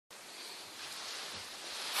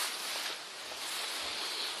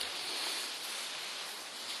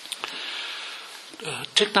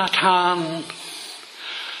Thich Nhat Hanh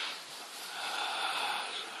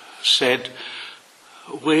said,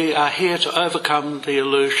 "We are here to overcome the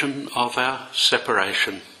illusion of our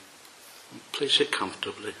separation." Please sit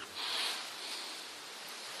comfortably.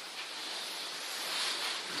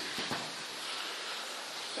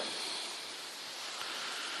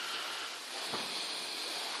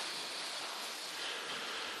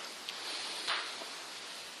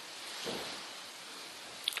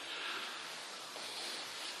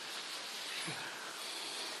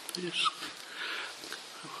 Yes.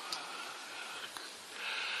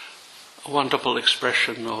 A wonderful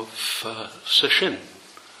expression of Sesshin.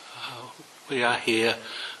 We are here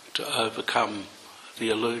to overcome the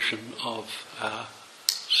illusion of our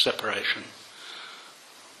separation.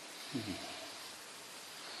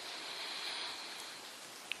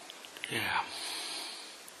 Yeah.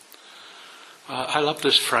 I love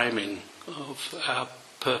this framing of our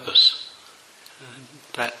purpose.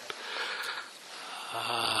 That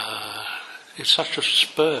it's such a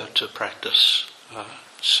spur to practice,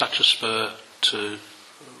 such a spur to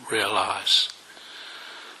realise.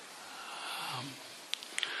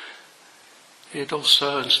 It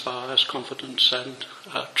also inspires confidence and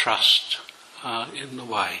trust in the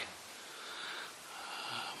way.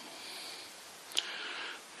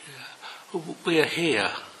 We are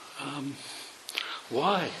here.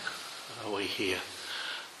 Why are we here?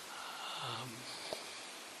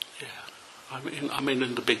 I mean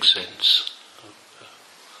in the big sense.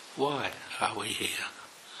 Why are we here?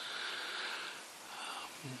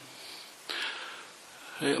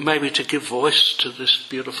 Maybe to give voice to this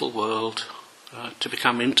beautiful world, to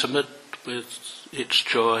become intimate with its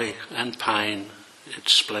joy and pain,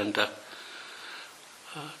 its splendour,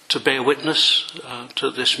 to bear witness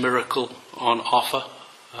to this miracle on offer,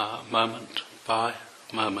 moment by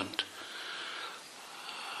moment,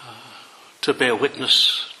 to bear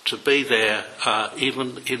witness, to be there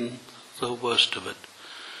even in the worst of it.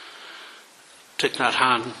 Thich Nhat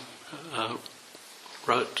Hanh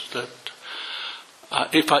wrote that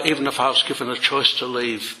even if I was given a choice to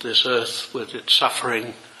leave this earth with its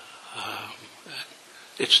suffering,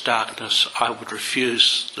 its darkness, I would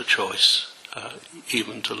refuse the choice,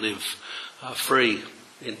 even to live free,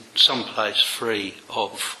 in some place free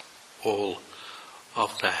of all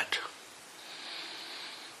of that.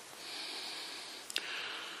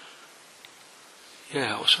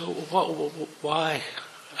 Yeah, so why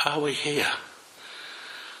are we here?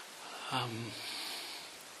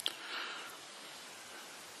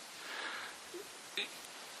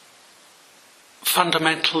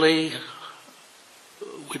 Fundamentally,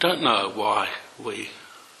 we don't know why we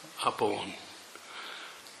are born.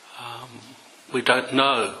 We don't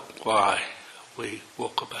know why we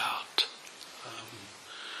walk about,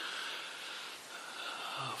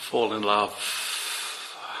 fall in love,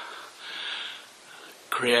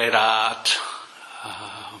 create art,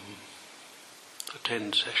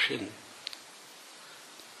 attend Sesshin,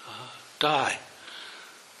 die.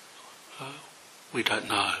 We don't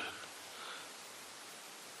know.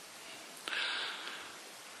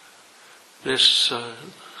 This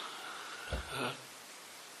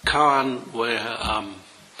koan where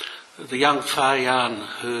the young Fayan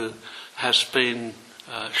who has been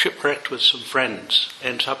shipwrecked with some friends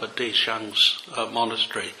ends up at Dishang's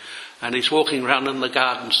monastery, and he's walking around in the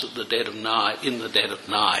gardens in the dead of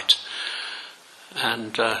night,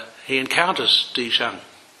 and he encounters Dishang,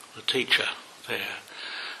 the teacher there.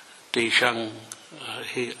 Dishang,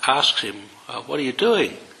 he asks him, "What are you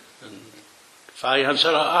doing?" And Fayan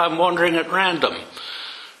said, "I'm wandering at random."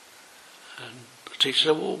 And the teacher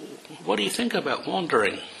said, "Well, what do you think about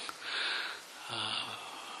wandering?"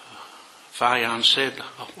 Fayan said,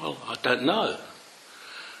 "Well, I don't know."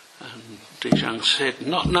 And Dishang said,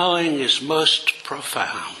 "Not knowing is most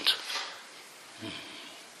profound."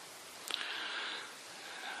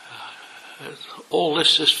 All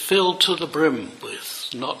this is filled to the brim with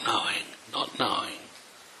not knowing, not knowing.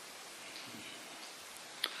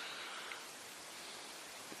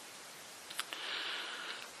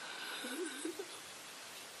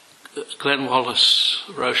 Glenn Wallace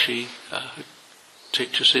Roshi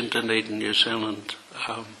teaches in Dunedin, New Zealand,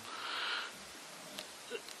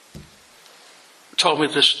 told me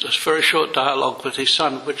this very short dialogue with his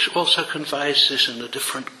son, which also conveys this in a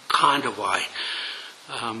different kind of way.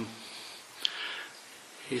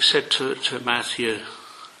 He said to Matthew,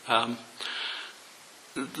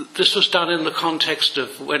 this was done in the context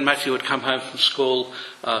of when Matthew would come home from school,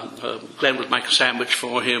 Glenn would make a sandwich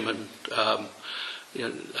for him and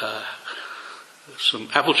some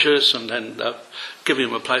apple juice and then give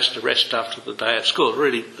him a place to rest after the day at school.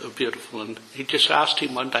 Really beautiful. And he just asked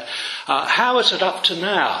him one day, how is it up to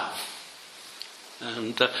now?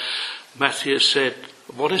 And Matthew said,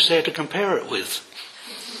 what is there to compare it with?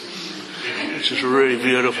 Which is really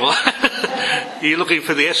beautiful. Are you looking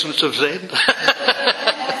for the essence of Zen?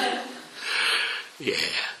 Yeah.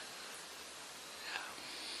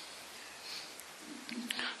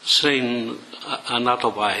 Seen another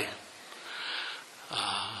way.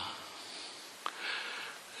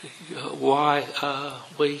 Why are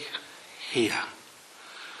we here?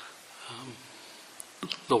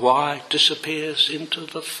 The why disappears into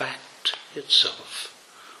the fact itself.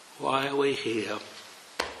 Why are we here?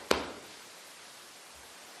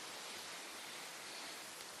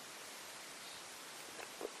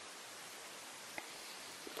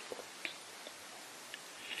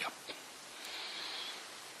 Yep.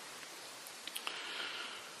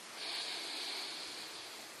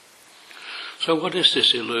 So what is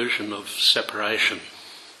this illusion of separation?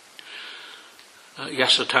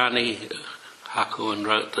 Yasutani Hakuin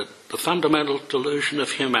wrote that the fundamental delusion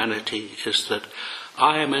of humanity is that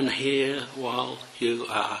I am in here while you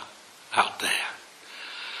are out there.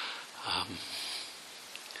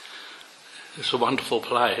 It's a wonderful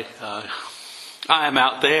play. I am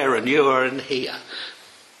out there and you are in here.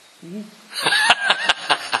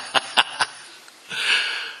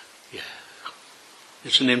 Yeah.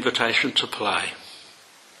 It's an invitation to play.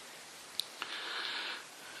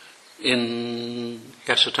 In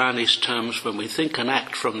Yasutani's terms, when we think and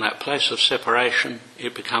act from that place of separation,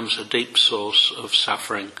 it becomes a deep source of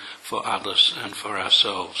suffering for others and for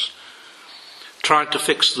ourselves. Trying to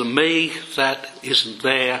fix the me that isn't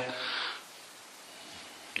there,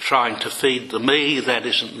 trying to feed the me that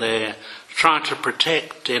isn't there, trying to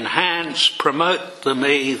protect, enhance, promote the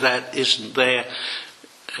me that isn't there,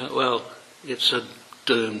 well, it's a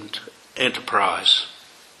doomed enterprise.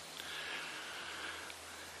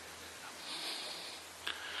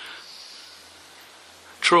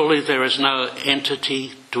 Truly there is no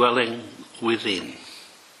entity dwelling within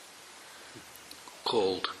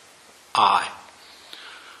called I.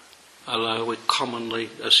 Although we commonly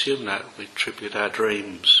assume that, we attribute our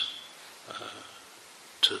dreams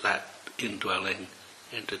to that indwelling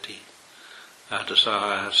entity, our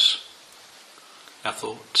desires, our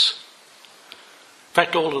thoughts. In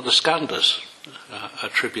fact, all of the skandhas are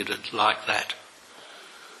attributed like that.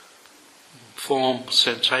 Form,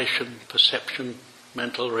 sensation, perception,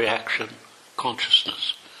 mental reaction,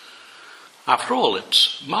 consciousness. After all,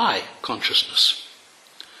 it's my consciousness.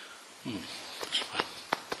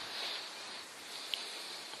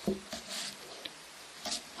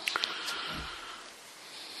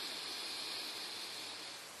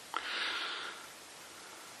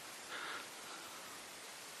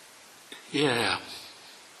 Yeah.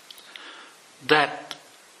 That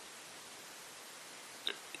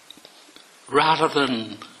rather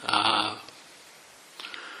than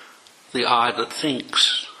the I that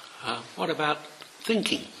thinks, what about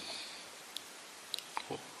thinking?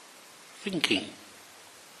 Thinking.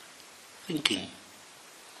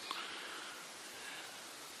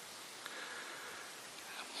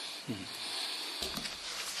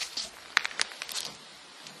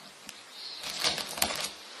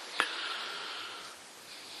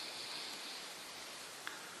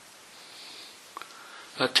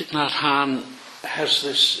 Thich Nhat Hanh has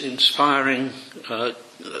this inspiring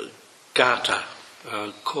gatha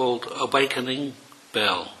called Awakening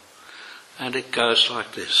Bell, and it goes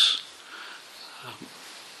like this.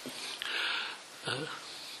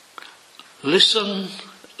 Listen,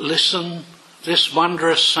 listen, this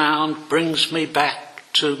wondrous sound brings me back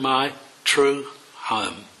to my true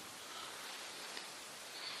home.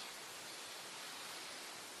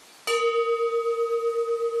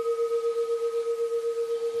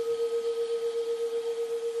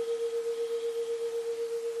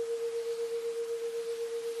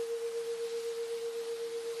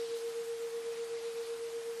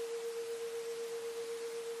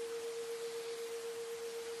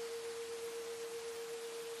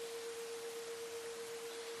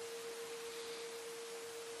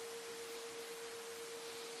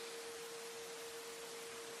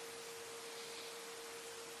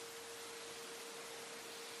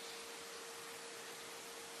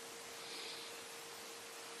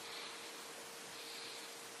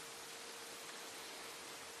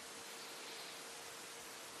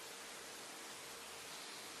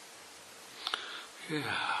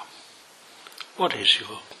 Yeah. What is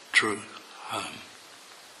your true home?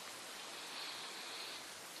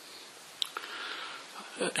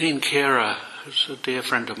 Ian Kera is a dear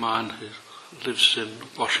friend of mine who lives in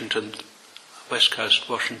Washington, West Coast,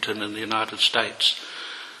 Washington in the United States,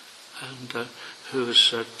 and who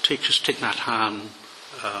teaches Thich Nhat Hanh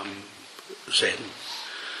Zen.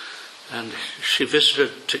 And she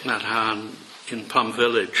visited Thich Nhat Hanh in Plum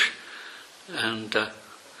Village, and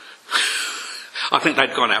I think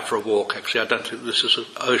they'd gone out for a walk, actually. I don't think this is an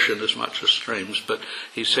ocean as much as streams, but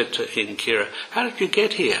he said to Ian Kira, "How did you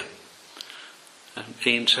get here?" And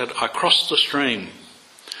Ian said, "I crossed the stream."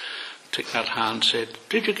 Thich Nhat Hanh said,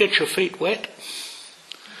 "Did you get your feet wet?"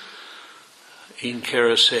 Ian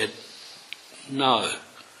Kira said, "No."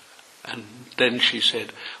 And then she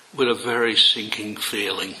said, "With a very sinking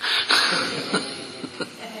feeling."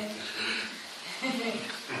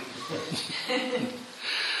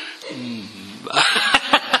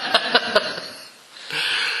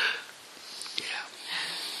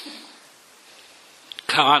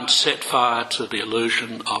 Can't set fire to the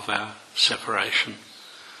illusion of our separation.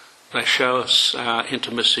 They show us our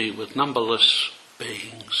intimacy with numberless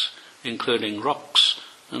beings, including rocks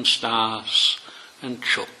and stars and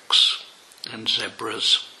chooks and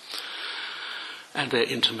zebras, and their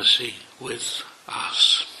intimacy with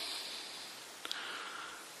us.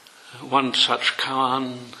 One such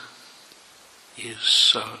koan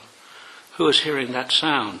is who is hearing that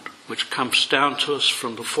sound, which comes down to us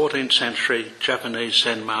from the 14th century Japanese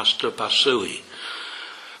Zen master Basui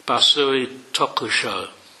Tokusho.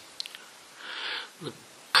 The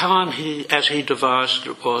koan, as he devised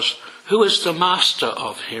it, was, who is the master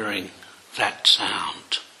of hearing that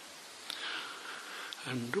sound?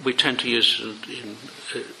 And we tend to use it in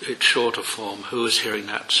its shorter form, who is hearing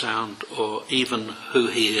that sound, or even who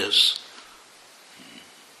hears.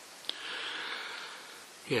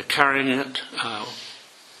 Yeah, carrying it,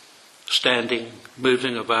 standing,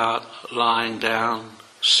 moving about, lying down,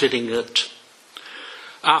 sitting it.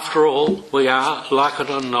 After all, we are, like it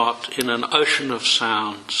or not, in an ocean of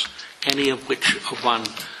sounds, any of which one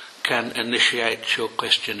can initiate your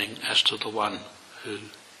questioning as to the one who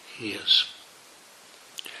hears.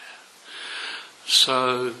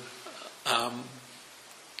 So,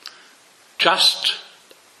 just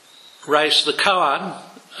raise the koan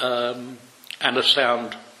and a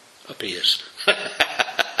sound appears.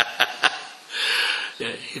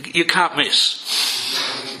 Yeah, you can't miss.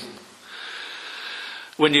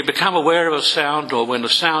 When you become aware of a sound, or when a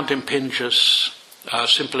sound impinges,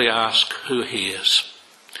 simply ask who hears.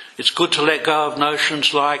 It's good to let go of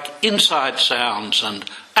notions like inside sounds and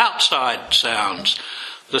outside sounds.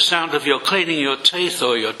 The sound of your cleaning your teeth,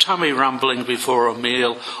 or your tummy rumbling before a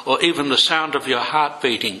meal, or even the sound of your heart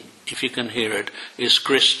beating, if you can hear it, is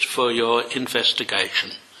grist for your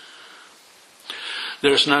investigation.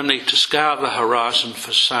 There is no need to scour the horizon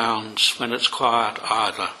for sounds when it's quiet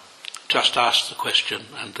either. Just ask the question,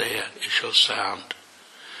 and there is your sound.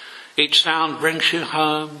 Each sound brings you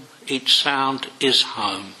home. Each sound is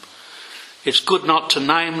home. It's good not to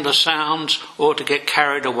name the sounds or to get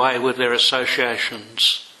carried away with their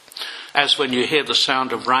associations. As when you hear the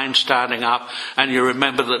sound of rain starting up and you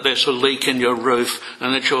remember that there's a leak in your roof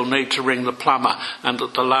and that you'll need to ring the plumber, and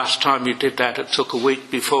that the last time you did that it took a week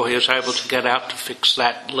before he was able to get out to fix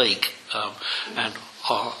that leak. And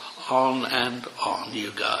on and on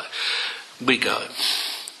you go. We go.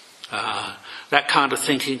 That kind of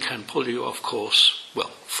thinking can pull you off course,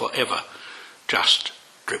 well, forever. Just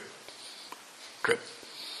drip, drip,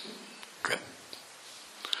 drip.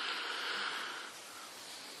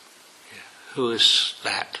 Yeah. Who is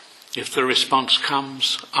that? If the response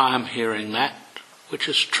comes, I am hearing that, which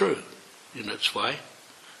is true in its way,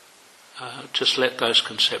 just let those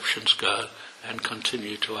conceptions go and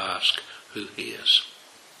continue to ask who hears.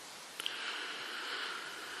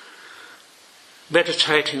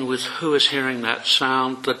 Meditating with who is hearing that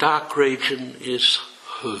sound, the dark region is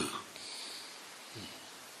who.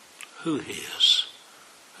 Who hears?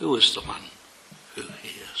 Who is the one who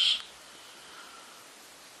hears?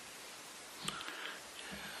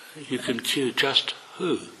 You can cue just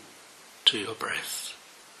who to your breath.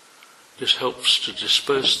 This helps to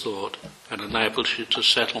disperse thought and enables you to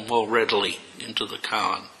settle more readily into the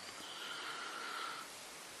koan.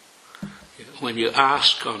 When you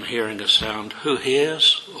ask on hearing a sound, who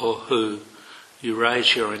hears or who, you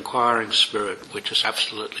raise your inquiring spirit, which is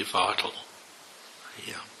absolutely vital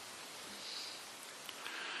here.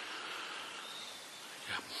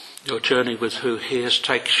 Your journey with who hears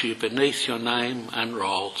takes you beneath your name and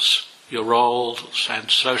roles. Your roles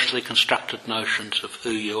and socially constructed notions of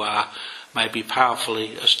who you are may be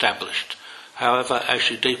powerfully established. However,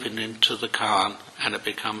 as you deepen into the koan and it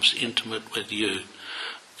becomes intimate with you,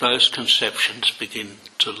 those conceptions begin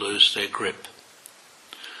to lose their grip.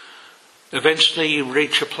 Eventually you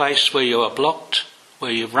reach a place where you are blocked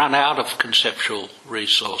where you've run out of conceptual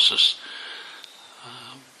resources.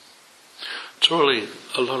 It's really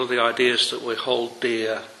a lot of the ideas that we hold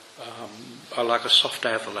dear are like a soft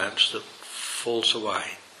avalanche that falls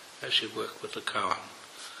away as you work with the koan.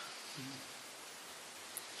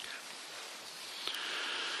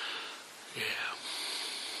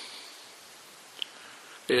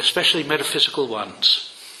 Yeah, especially metaphysical ones.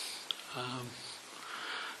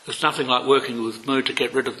 There's nothing like working with Mu to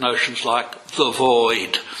get rid of notions like the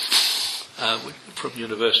void, from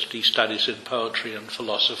university studies in poetry and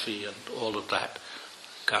philosophy and all of that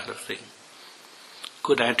kind of thing.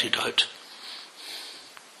 Good antidote.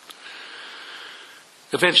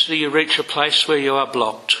 Eventually you reach a place where you are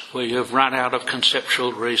blocked, where you have run out of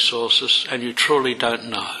conceptual resources and you truly don't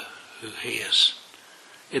know who hears.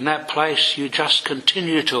 In that place you just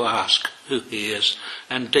continue to ask who hears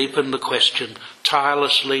and deepen the question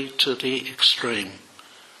tirelessly to the extreme,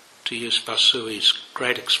 to use Basui's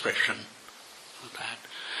great expression of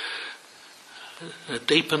that.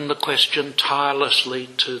 Deepen the question tirelessly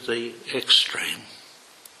to the extreme.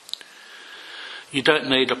 You don't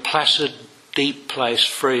need a placid, deep place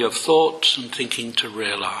free of thoughts and thinking to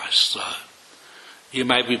realise, though. You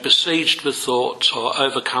may be besieged with thoughts or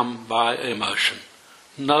overcome by emotion.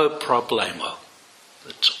 No problemo.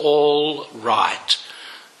 It's all right.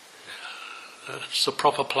 It's the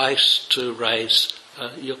proper place to raise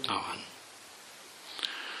your koan.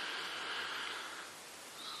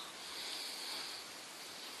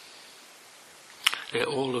 Yeah,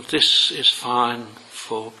 all of this is fine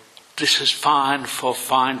for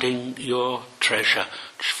finding your treasure,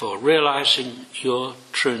 for realising your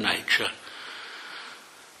true nature.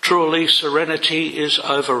 Truly, serenity is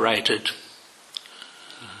overrated.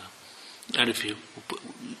 And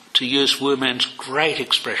to use Wu Men's great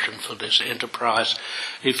expression for this enterprise,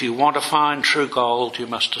 if you want to find true gold, you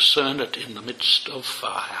must discern it in the midst of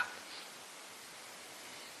fire.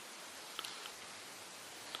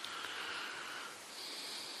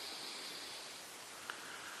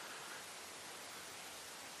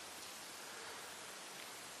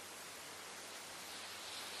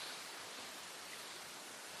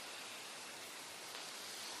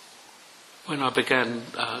 When I began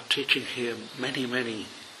teaching here many,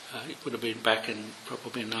 it would have been back in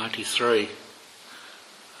probably 93,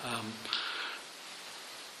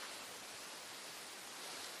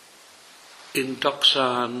 in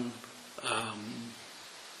Doksan,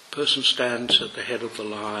 person stands at the head of the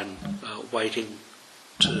line waiting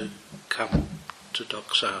to come to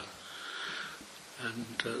Doksan.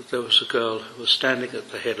 And there was a girl who was standing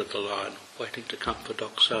at the head of the line waiting to come for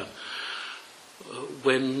Doksan.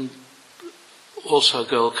 When also a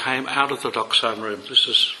girl came out of the Doksan room, this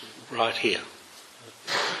is right here,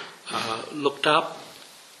 looked up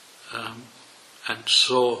and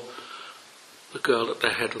saw the girl at the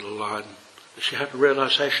head of the line. She had a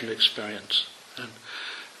realisation experience, and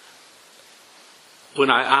when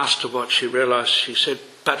I asked her what she realised, she said,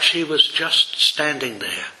 but she was just standing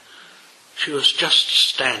there. She was just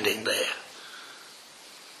standing there.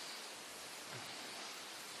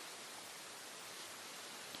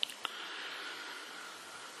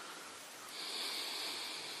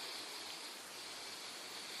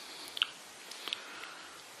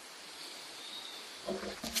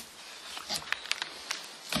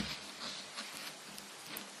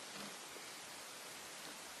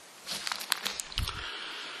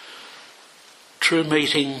 True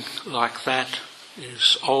meeting like that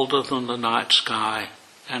is older than the night sky,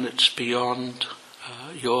 and it's beyond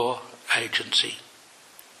your agency.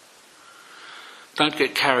 Don't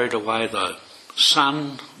get carried away though.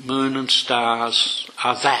 Sun, moon and stars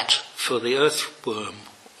are that for the earthworm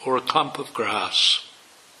or a clump of grass.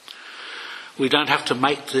 We don't have to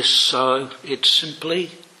make this so, it's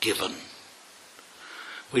simply given.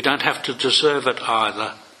 We don't have to deserve it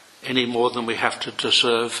either, any more than we have to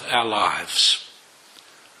deserve our lives.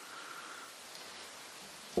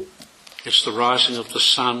 It's the rising of the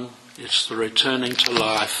sun, it's the returning to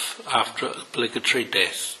life after obligatory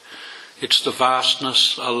death. It's the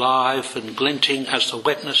vastness, alive and glinting as the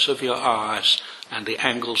wetness of your eyes and the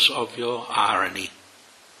angles of your irony.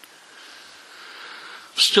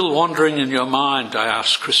 Still wandering in your mind, I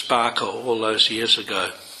asked Chris Barker all those years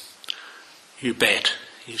ago. You bet,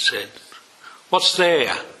 he said. What's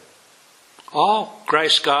there? Oh, grey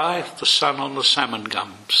sky, the sun on the salmon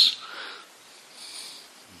gums.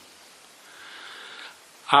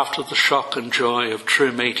 After the shock and joy of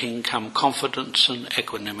true meeting come confidence and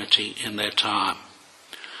equanimity in their time.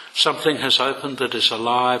 Something has opened that is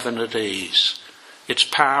alive and at ease. Its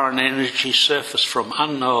power and energy surface from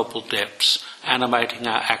unknowable depths, animating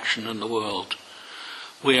our action in the world.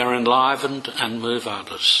 We are enlivened and move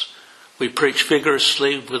others. We preach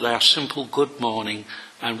vigorously with our simple good morning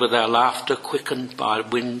and with our laughter quickened by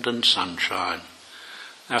wind and sunshine.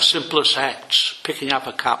 Our simplest acts, picking up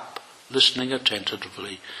a cup, listening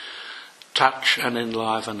attentively, touch and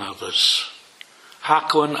enliven others.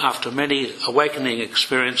 Hakuin, after many awakening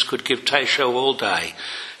experience, could give teisho all day.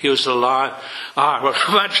 He was alive.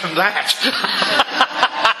 Imagine that.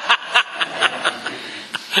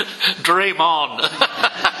 Dream on.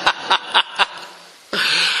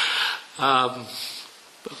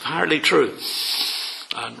 Apparently true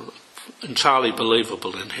and entirely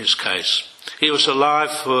believable in his case. He was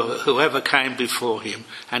alive for whoever came before him,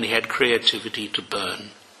 and he had creativity to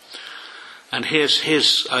burn. And here's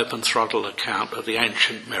his open throttle account of the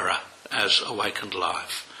ancient mirror as awakened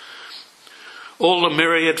life. All the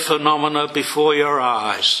myriad phenomena before your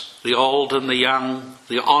eyes, the old and the young,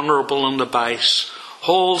 the honourable and the base,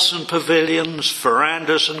 halls and pavilions,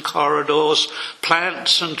 verandas and corridors,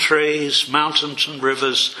 plants and trees, mountains and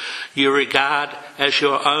rivers, you regard as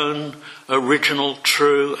your own original,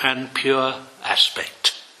 true and pure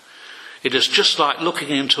aspect. It is just like looking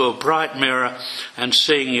into a bright mirror and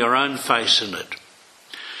seeing your own face in it.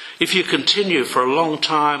 If you continue for a long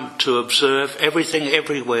time to observe everything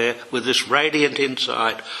everywhere with this radiant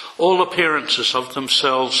insight, all appearances of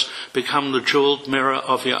themselves become the jewelled mirror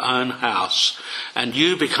of your own house, and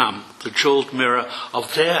you become the jewelled mirror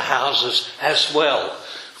of their houses as well.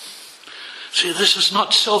 See, this is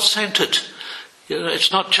not self-centred.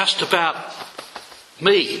 It's not just about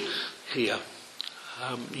me here.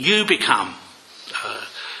 You become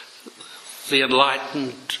the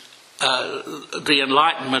enlightenment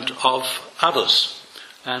of others.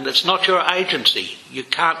 And it's not your agency. You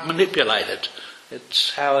can't manipulate it. It's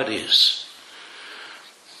how it is.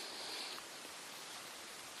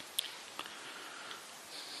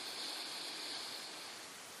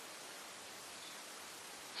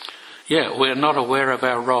 Yeah, we're not aware of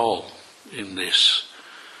our role in this.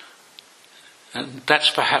 And that's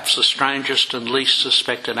perhaps the strangest and least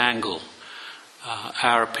suspected angle,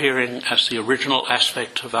 our appearing as the original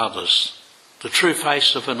aspect of others, the true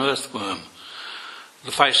face of an earthworm,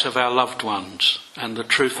 the face of our loved ones, and the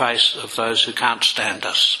true face of those who can't stand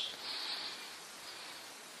us.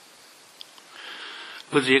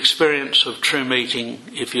 With the experience of true meeting,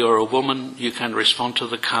 if you're a woman, you can respond to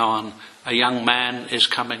the koan, a young man is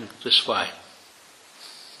coming this way,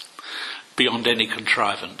 beyond any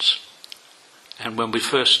contrivance. And when we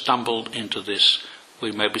first stumbled into this,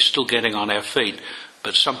 we may be still getting on our feet,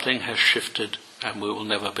 but something has shifted and we will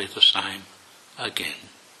never be the same again.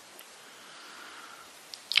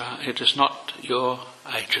 It is not your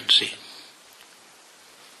agency.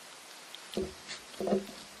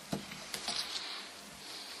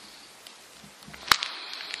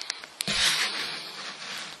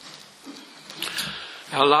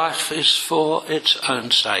 Our life is for its own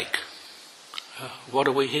sake. What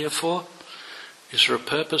are we here for? Is there a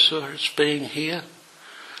purpose for its being here?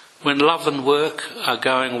 When love and work are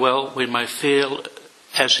going well, we may feel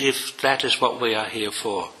as if that is what we are here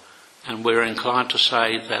for, and we're inclined to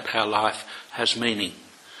say that our life has meaning.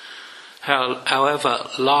 However,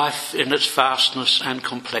 life in its vastness and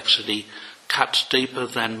complexity cuts deeper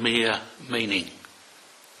than mere meaning.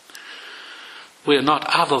 We are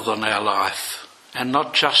not other than our life, and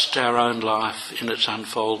not just our own life in its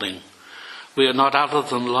unfolding. We are not other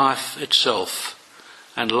than life itself.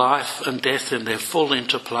 And life and death in their full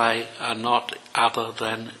interplay are not other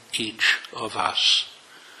than each of us.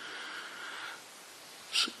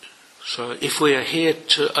 So if we are here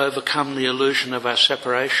to overcome the illusion of our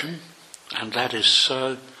separation, and that is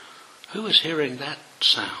so, who is hearing that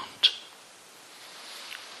sound?